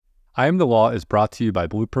I Am the Law is brought to you by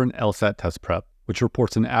Blueprint LSAT Test Prep, which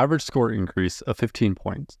reports an average score increase of 15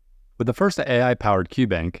 points. With the first AI-powered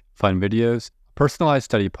QBank, fun videos, personalized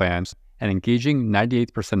study plans, and engaging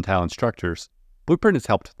 98th percentile instructors, Blueprint has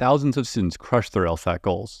helped thousands of students crush their LSAT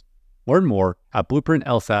goals. Learn more at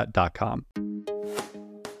BlueprintLSAT.com.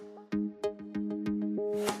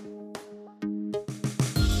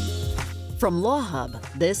 From Law Hub,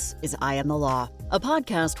 this is I Am the Law, a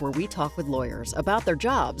podcast where we talk with lawyers about their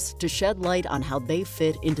jobs to shed light on how they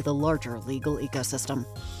fit into the larger legal ecosystem.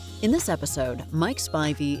 In this episode, Mike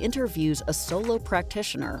Spivey interviews a solo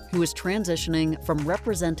practitioner who is transitioning from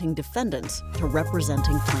representing defendants to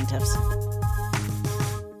representing plaintiffs.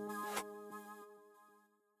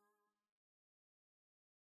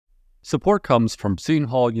 Support comes from Seton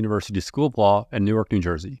Hall University School of Law in Newark, New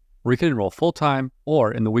Jersey, where you can enroll full-time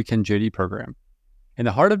or in the weekend JD program. In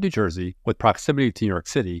the heart of New Jersey, with proximity to New York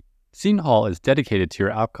City, Seton Hall is dedicated to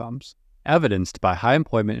your outcomes, evidenced by high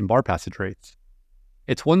employment and bar passage rates.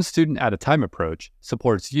 Its one student at a time approach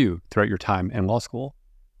supports you throughout your time in law school.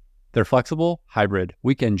 Their flexible, hybrid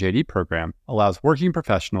weekend JD program allows working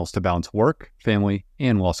professionals to balance work, family,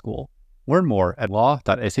 and law school. Learn more at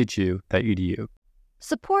law.shu.edu.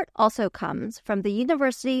 Support also comes from the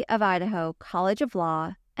University of Idaho College of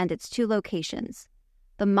Law and its two locations.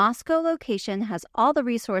 The Moscow location has all the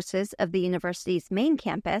resources of the university's main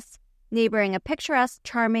campus, neighboring a picturesque,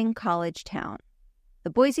 charming college town. The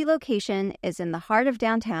Boise location is in the heart of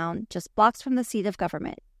downtown, just blocks from the seat of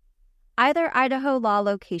government. Either Idaho Law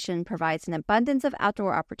location provides an abundance of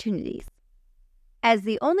outdoor opportunities. As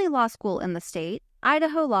the only law school in the state,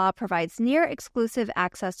 Idaho Law provides near-exclusive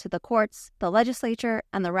access to the courts, the legislature,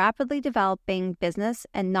 and the rapidly developing business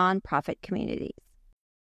and nonprofit communities.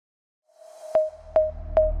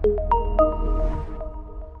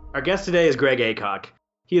 Our guest today is Greg Aycock.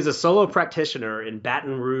 He is a solo practitioner in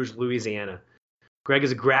Baton Rouge, Louisiana. Greg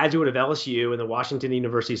is a graduate of LSU and the Washington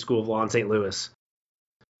University School of Law in St. Louis.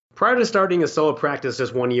 Prior to starting his solo practice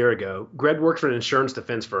just 1 year ago, Greg worked for an insurance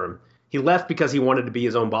defense firm. He left because he wanted to be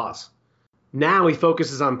his own boss. Now he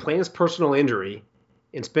focuses on plaintiff's personal injury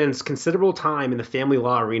and spends considerable time in the family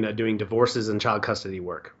law arena doing divorces and child custody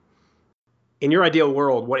work. In your ideal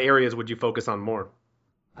world, what areas would you focus on more?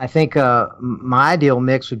 I think my ideal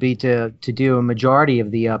mix would be to do a majority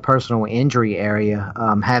of the personal injury area,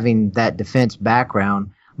 having that defense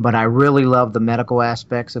background. But I really love the medical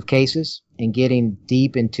aspects of cases and getting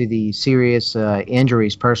deep into the serious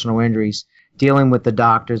injuries, personal injuries, dealing with the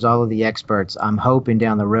doctors, all of the experts. I'm hoping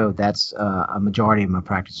down the road that's a majority of my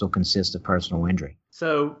practice will consist of personal injury.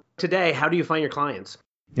 So today, how do you find your clients?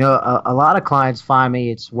 You know, a lot of clients find me,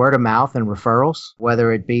 it's word of mouth and referrals,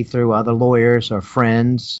 whether it be through other lawyers or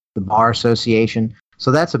friends, the bar association.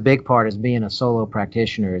 So that's a big part is being a solo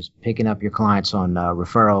practitioner is picking up your clients on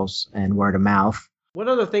referrals and word of mouth. What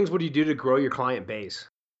other things would you do to grow your client base?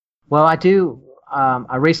 Well, I do.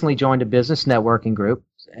 I recently joined a business networking group,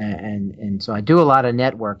 and so I do a lot of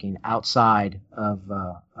networking outside of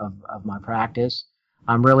my practice.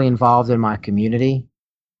 I'm really involved in my community.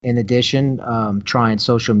 In addition, trying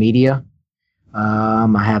social media.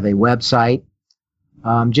 I have a website.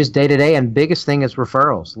 Just day-to-day, and biggest thing is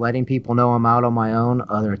referrals, letting people know I'm out on my own,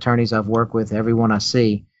 other attorneys I've worked with, everyone I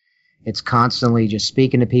see. It's constantly just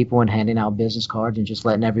speaking to people and handing out business cards and just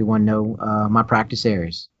letting everyone know my practice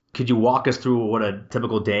areas. Could you walk us through what a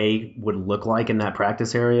typical day would look like in that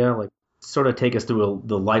practice area? Like, sort of take us through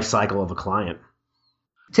the life cycle of a client.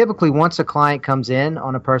 Typically, once a client comes in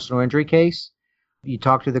on a personal injury case, you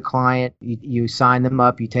talk to the client, you sign them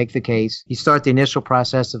up, you take the case, you start the initial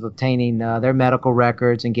process of obtaining their medical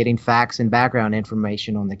records and getting facts and background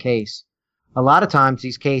information on the case. A lot of times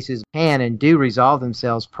these cases can and do resolve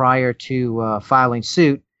themselves prior to filing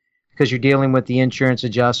suit because you're dealing with the insurance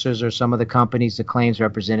adjusters or some of the companies, the claims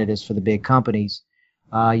representatives for the big companies.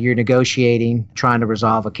 You're negotiating, trying to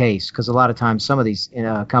resolve a case because a lot of times some of these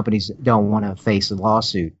companies don't want to face a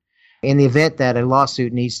lawsuit. In the event that a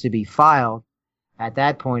lawsuit needs to be filed, at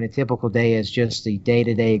that point, a typical day is just the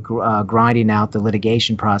day-to-day grinding out the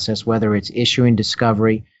litigation process, whether it's issuing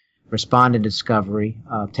discovery, responding to discovery,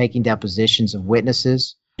 taking depositions of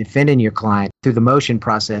witnesses, defending your client through the motion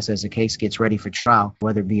process as the case gets ready for trial,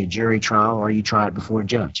 whether it be a jury trial or you try it before a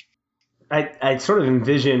judge. I sort of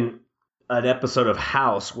envision an episode of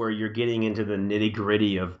House where you're getting into the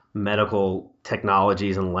nitty-gritty of medical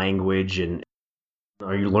technologies and language, and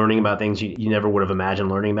are you learning about things you never would have imagined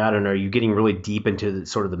learning about? And are you getting really deep into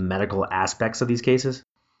the medical aspects of these cases?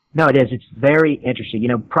 No, it is. It's very interesting. You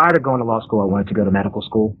know, prior to going to law school, I wanted to go to medical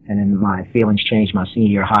school, and then my feelings changed my senior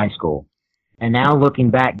year of high school. And now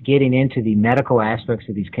looking back, getting into the medical aspects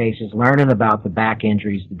of these cases, learning about the back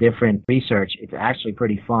injuries, the different research, it's actually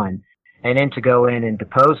pretty fun. And then to go in and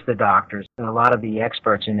depose the doctors and a lot of the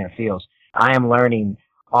experts in their fields. I am learning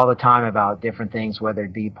all the time about different things, whether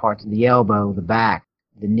it be parts of the elbow, the back,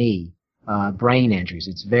 the knee, brain injuries.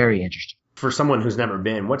 It's very interesting. For someone who's never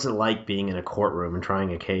been, what's it like being in a courtroom and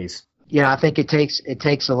trying a case? Yeah, I think it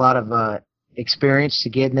takes a lot of experience to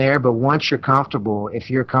get in there, but once you're comfortable, if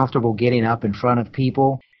you're comfortable getting up in front of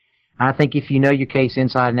people, I think if you know your case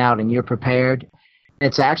inside and out and you're prepared,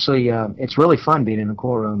 it's actually it's really fun being in the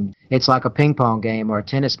courtroom. It's like a ping pong game or a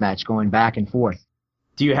tennis match going back and forth.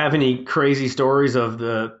 Do you have any crazy stories of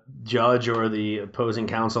the judge or the opposing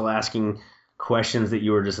counsel asking questions that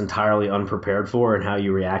you were just entirely unprepared for and how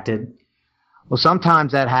you reacted? Well,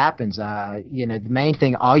 sometimes that happens. The main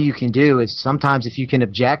thing, all you can do is sometimes if you can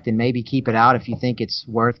object and maybe keep it out if you think it's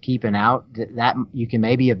worth keeping out, that you can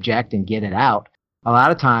maybe object and get it out. A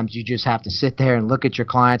lot of times you just have to sit there and look at your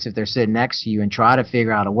clients if they're sitting next to you and try to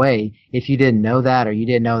figure out a way. If you didn't know that or you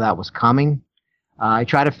didn't know that was coming,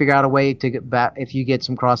 try to figure out a way to get back, if you get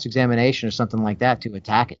some cross-examination or something like that, to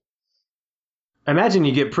attack it. I imagine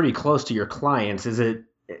you get pretty close to your clients. Is it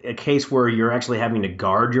a case where you're actually having to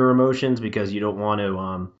guard your emotions because you don't want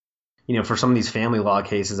to, for some of these family law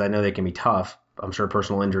cases, I know they can be tough. I'm sure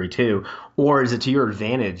personal injury too. Or is it to your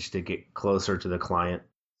advantage to get closer to the client?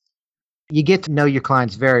 You get to know your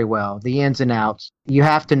clients very well, the ins and outs. You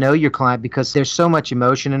have to know your client because there's so much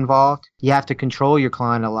emotion involved. You have to control your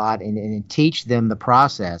client a lot and teach them the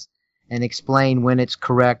process and explain when it's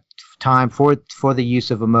correct time for the use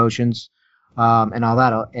of emotions and all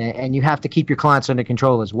that. And you have to keep your clients under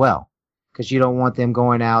control as well because you don't want them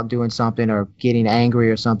going out doing something or getting angry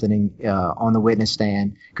or something on the witness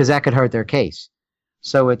stand because that could hurt their case.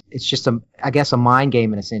 So it's just a mind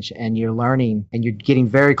game in a sense, and you're learning and you're getting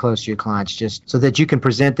very close to your clients just so that you can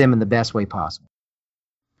present them in the best way possible.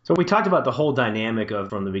 So we talked about the whole dynamic of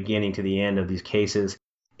from the beginning to the end of these cases.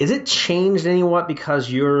 Is it changed anywhat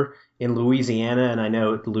because you're in Louisiana, and I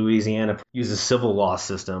know Louisiana uses a civil law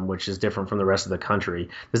system, which is different from the rest of the country.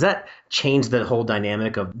 Does that change the whole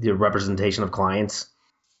dynamic of the representation of clients?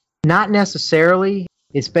 Not necessarily.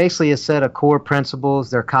 It's basically a set of core principles.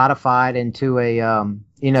 They're codified into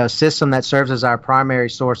a system that serves as our primary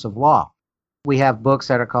source of law. We have books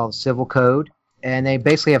that are called Civil Code, and they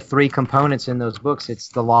basically have three components in those books. It's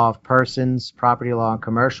the law of persons, property law, and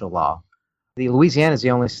commercial law. Louisiana is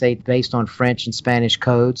the only state based on French and Spanish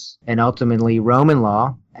codes, and ultimately Roman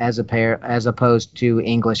law, as opposed to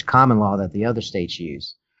English common law that the other states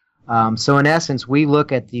use. So in essence, we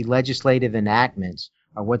look at the legislative enactments,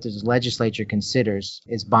 or what the legislature considers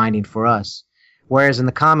is binding for us. Whereas in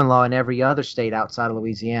the common law in every other state outside of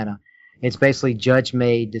Louisiana, it's basically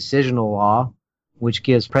judge-made decisional law, which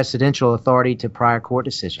gives precedential authority to prior court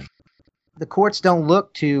decision. The courts don't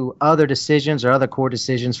look to other decisions or other court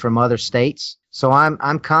decisions from other states. So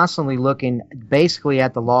I'm constantly looking basically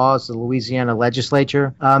at the laws the Louisiana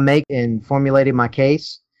legislature make in formulating my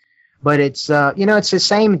case. But it's it's the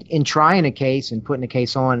same in trying a case and putting a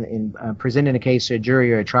case on and presenting a case to a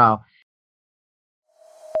jury or a trial.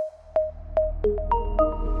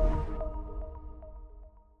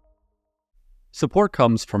 Support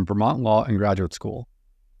comes from Vermont Law and Graduate School.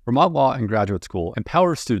 Vermont Law and Graduate School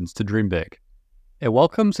empowers students to dream big. It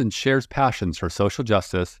welcomes and shares passions for social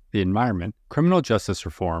justice, the environment, criminal justice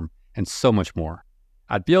reform, and so much more.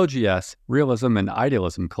 At VLGS, realism and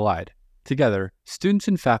idealism collide. Together, students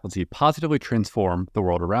and faculty positively transform the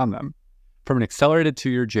world around them. From an accelerated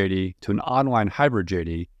 2-year JD to an online hybrid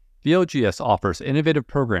JD, VLGS offers innovative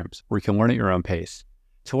programs where you can learn at your own pace.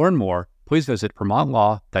 To learn more, please visit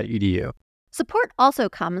vermontlaw.edu. Support also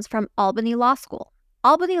comes from Albany Law School.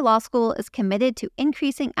 Albany Law School is committed to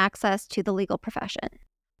increasing access to the legal profession.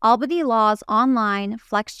 Albany Law's online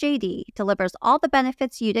FlexJD delivers all the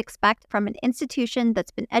benefits you'd expect from an institution that's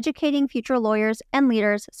been educating future lawyers and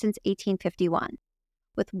leaders since 1851.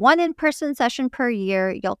 With one in-person session per year,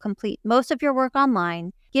 you'll complete most of your work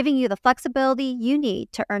online, giving you the flexibility you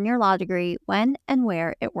need to earn your law degree when and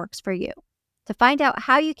where it works for you. To find out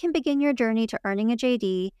how you can begin your journey to earning a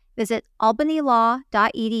JD, visit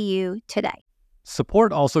albanylaw.edu today.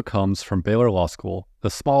 Support also comes from Baylor Law School, the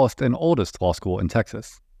smallest and oldest law school in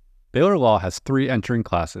Texas. Baylor Law has 3 entering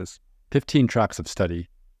classes, 15 tracks of study,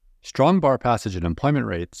 strong bar passage and employment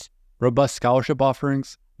rates, robust scholarship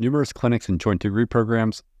offerings, numerous clinics and joint degree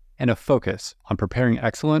programs, and a focus on preparing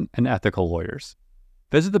excellent and ethical lawyers.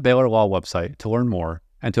 Visit the Baylor Law website to learn more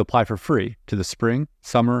and to apply for free to the spring,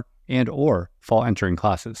 summer, and/or fall entering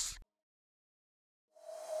classes.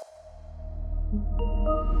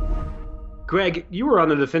 Greg, you were on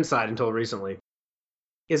the defense side until recently.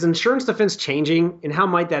 Is insurance defense changing, and how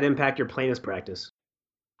might that impact your plaintiff's practice?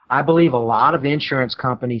 I believe a lot of insurance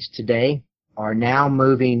companies today are now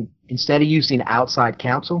moving, instead of using outside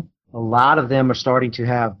counsel, a lot of them are starting to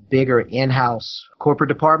have bigger in-house corporate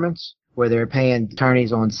departments where they're paying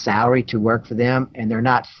attorneys on salary to work for them, and they're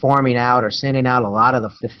not farming out or sending out a lot of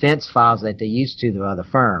the defense files that they used to the other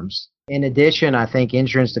firms. In addition, I think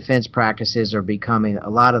insurance defense practices are becoming, a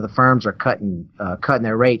lot of the firms are cutting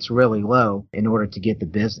their rates really low in order to get the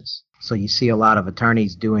business. So you see a lot of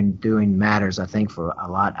attorneys doing matters, I think, for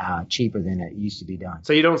a lot cheaper than it used to be done.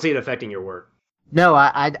 So you don't see it affecting your work? No,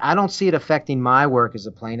 I don't see it affecting my work as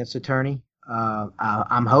a plaintiff's attorney.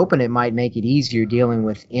 I'm hoping it might make it easier dealing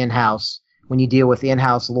with in-house. When you deal with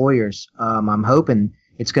in-house lawyers, I'm hoping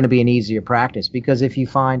it's going to be an easier practice, because if you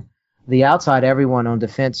find the outside, everyone on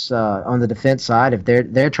defense on the defense side, if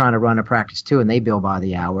they're trying to run a practice too, and they bill by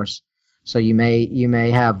the hours, so you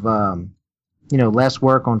may have less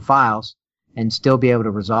work on files and still be able to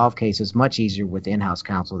resolve cases much easier with in-house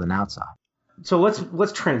counsel than outside. So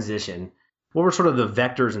let's transition. What were sort of the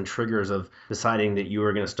vectors and triggers of deciding that you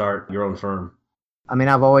were going to start your own firm? I mean,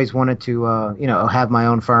 I've always wanted to have my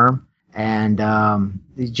own firm, and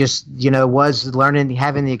was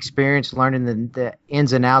having the experience, learning the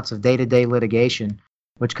ins and outs of day-to-day litigation,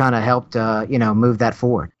 which kind of helped move that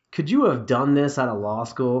forward. Could you have done this out of law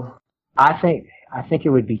school? I think it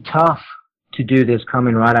would be tough to do this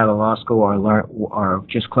coming right out of law school or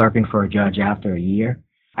just clerking for a judge after a year.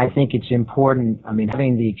 I think it's important,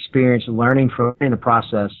 having the experience, learning from the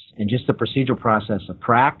process and just the procedural process of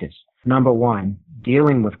practice, number one,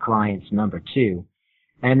 dealing with clients, number two,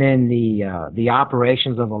 and then the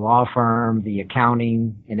operations of a law firm, the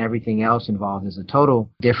accounting and everything else involved is a total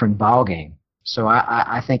different ballgame. So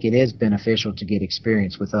I think it is beneficial to get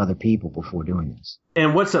experience with other people before doing this.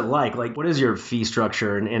 And what's it like? Like, what is your fee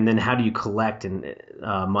structure, and then how do you collect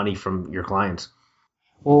money from your clients?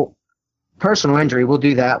 Well, personal injury, we'll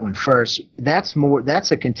do that one first. That's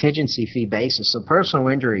a contingency fee basis. So personal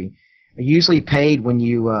injury are usually paid when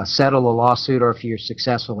you settle a lawsuit or if you're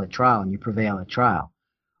successful at trial and you prevail at trial.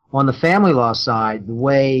 On the family law side, the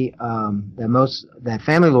way that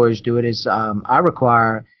family lawyers do it is I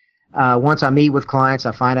require, once I meet with clients,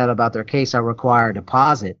 I find out about their case, I require a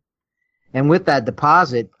deposit. And with that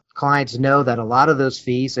deposit, clients know that a lot of those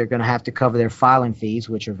fees, they're going to have to cover their filing fees,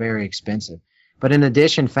 which are very expensive. But in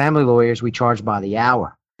addition, family lawyers, we charge by the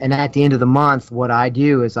hour. And at the end of the month, what I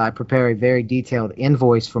do is I prepare a very detailed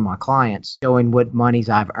invoice for my clients showing what monies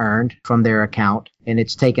I've earned from their account, and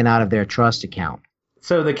it's taken out of their trust account.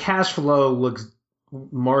 So the cash flow looks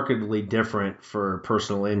markedly different for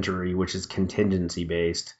personal injury, which is contingency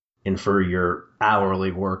based, and for your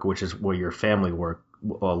hourly work, which is where your family work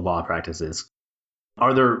law practice is.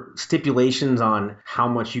 Are there stipulations on how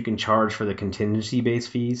much you can charge for the contingency based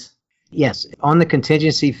fees? Yes. On the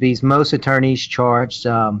contingency fees, most attorneys charge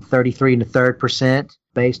 33 1/3%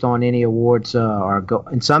 based on any awards,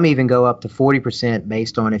 and some even go up to 40%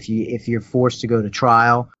 based on if you're forced to go to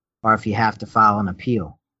trial or if you have to file an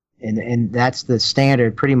appeal. And that's the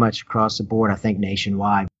standard pretty much across the board, I think,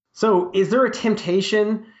 nationwide. So is there a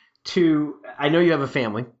temptation to, I know you have a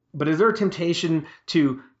family, but is there a temptation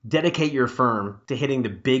to dedicate your firm to hitting the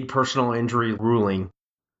big personal injury ruling?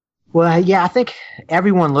 Well, yeah, I think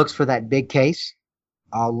everyone looks for that big case.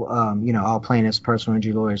 All plaintiffs, personal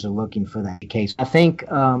injury lawyers are looking for that case. I think,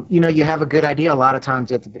 you have a good idea a lot of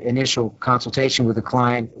times at the initial consultation with the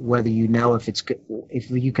client, whether you know if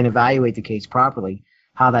you can evaluate the case properly,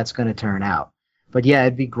 how that's going to turn out. But yeah,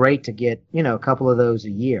 it'd be great to get, a couple of those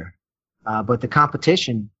a year. But the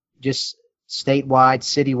competition, just statewide,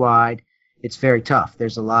 citywide, it's very tough.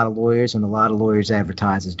 There's a lot of lawyers, and a lot of lawyers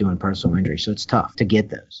advertise as doing personal injury, so it's tough to get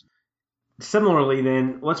those. Similarly,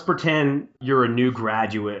 then, let's pretend you're a new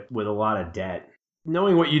graduate with a lot of debt.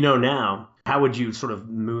 Knowing what you know now, how would you sort of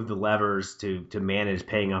move the levers to manage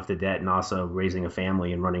paying off the debt and also raising a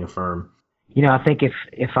family and running a firm? I think if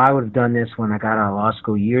I would have done this when I got out of law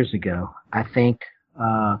school years ago, I think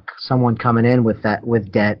someone coming in with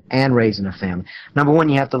debt and raising a family, number one,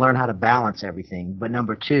 you have to learn how to balance everything. But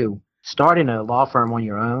number two, starting a law firm on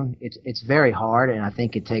your own, it's very hard, and I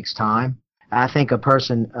think it takes time. I think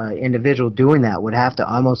individual doing that would have to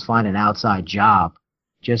almost find an outside job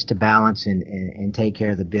just to balance and take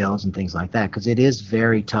care of the bills and things like that, because it is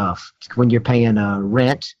very tough when you're paying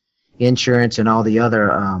rent, insurance, and all the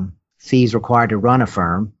other fees required to run a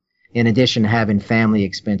firm, in addition to having family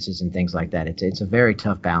expenses and things like that. It's a very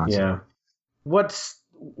tough balance. Yeah. What's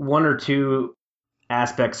one or two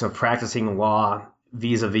aspects of practicing law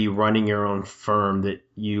vis-a-vis running your own firm that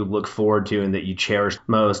you look forward to and that you cherish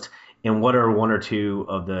most? And what are one or two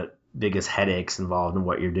of the biggest headaches involved in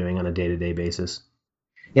what you're doing on a day-to-day basis?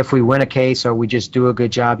 If we win a case or we just do a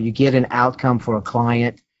good job, you get an outcome for a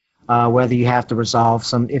client, whether you have to resolve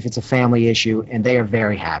if it's a family issue, and they are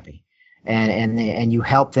very happy. And you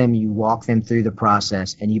help them, you walk them through the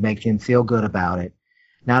process, and you make them feel good about it.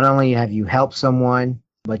 Not only have you helped someone,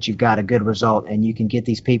 but you've got a good result, and you can get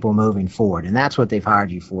these people moving forward. And that's what they've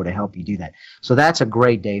hired you for, to help you do that. So that's a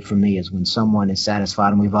great day for me, is when someone is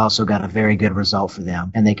satisfied and we've also got a very good result for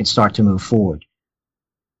them, and they can start to move forward.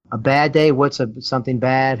 A bad day, something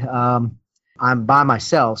bad? I'm by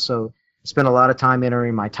myself, so I spend a lot of time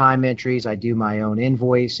entering my time entries. I do my own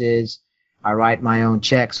invoices. I write my own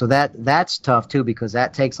checks. So that's tough too, because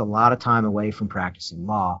that takes a lot of time away from practicing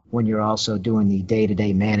law when you're also doing the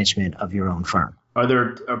day-to-day management of your own firm. Are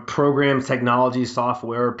there programs, technology,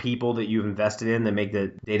 software, people that you've invested in that make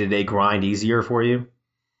the day-to-day grind easier for you?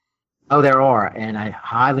 Oh, there are, and I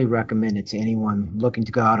highly recommend it to anyone looking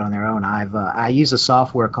to go out on their own. I use a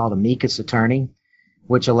software called Amicus Attorney,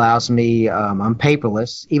 which allows me, I'm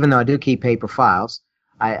paperless, even though I do keep paper files,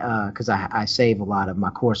 because I save a lot of my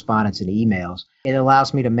correspondence and emails. It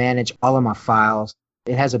allows me to manage all of my files.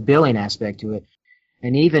 It has a billing aspect to it,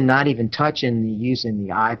 and not even using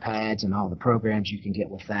the iPads and all the programs you can get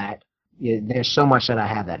with that. There's so much that I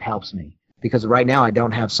have that helps me, because right now I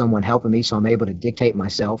don't have someone helping me, so I'm able to dictate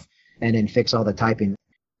myself and then fix all the typing.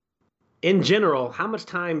 In general, how much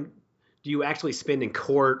time do you actually spend in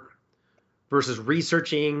court versus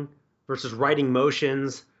researching, versus writing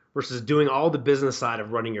motions, versus doing all the business side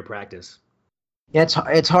of running your practice? Yeah,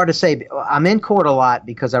 it's hard to say. I'm in court a lot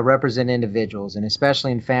because I represent individuals, and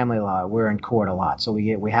especially in family law, we're in court a lot. So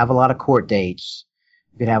we have a lot of court dates.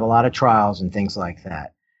 We could have a lot of trials and things like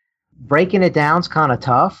that. Breaking it down is kind of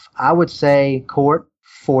tough. I would say court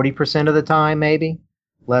 40% of the time, maybe.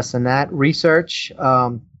 Less than that. Research,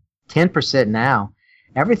 10% now.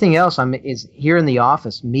 Everything else is here in the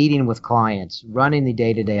office, meeting with clients, running the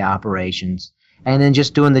day-to-day operations, and then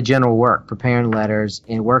just doing the general work, preparing letters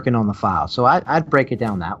and working on the file. So I'd break it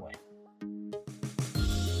down that way.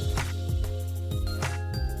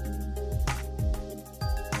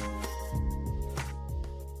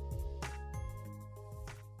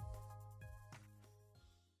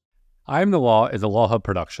 I Am the Law is a Law Hub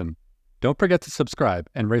production. Don't forget to subscribe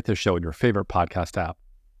and rate this show in your favorite podcast app.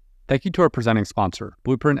 Thank you to our presenting sponsor,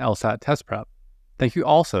 Blueprint LSAT Test Prep. Thank you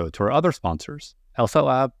also to our other sponsors, LSAT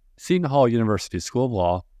Lab, Seton Hall University School of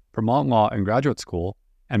Law, Vermont Law and Graduate School,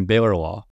 and Baylor Law.